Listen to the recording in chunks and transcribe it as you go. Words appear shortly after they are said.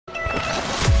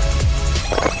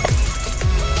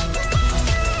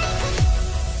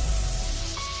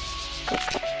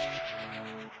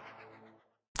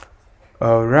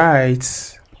All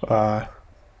right.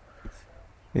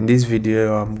 In this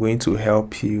video, I'm going to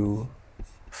help you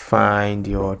find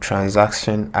your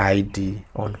transaction ID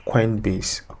on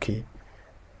Coinbase. Okay.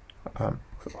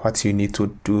 What you need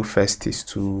to do first is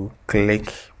to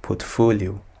click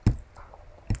portfolio.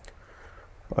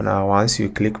 Now, once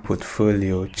you click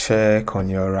portfolio, check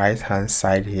on your right hand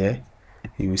side here.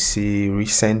 You see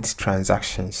recent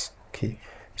transactions. Okay,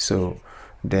 so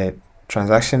the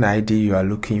transaction ID you are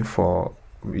looking for,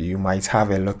 you might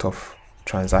have a lot of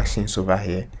transactions over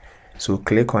here, so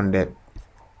click on the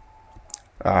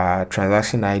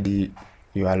transaction ID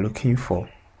you are looking for.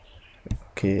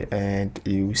 Okay, and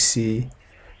you see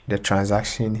the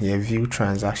transaction here, view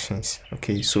transactions.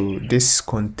 Okay, so this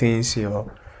contains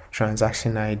your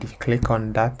transaction ID. Click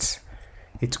on that.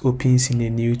 It opens in a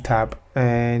new tab,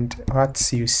 and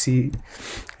what you see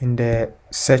in the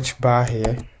search bar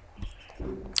here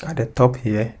at the top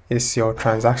here is your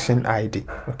transaction ID.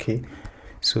 Okay,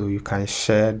 so you can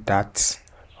share that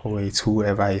with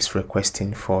whoever is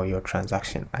requesting for your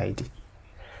transaction ID.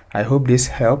 I hope this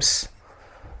helps.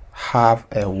 Have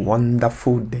a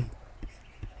wonderful day.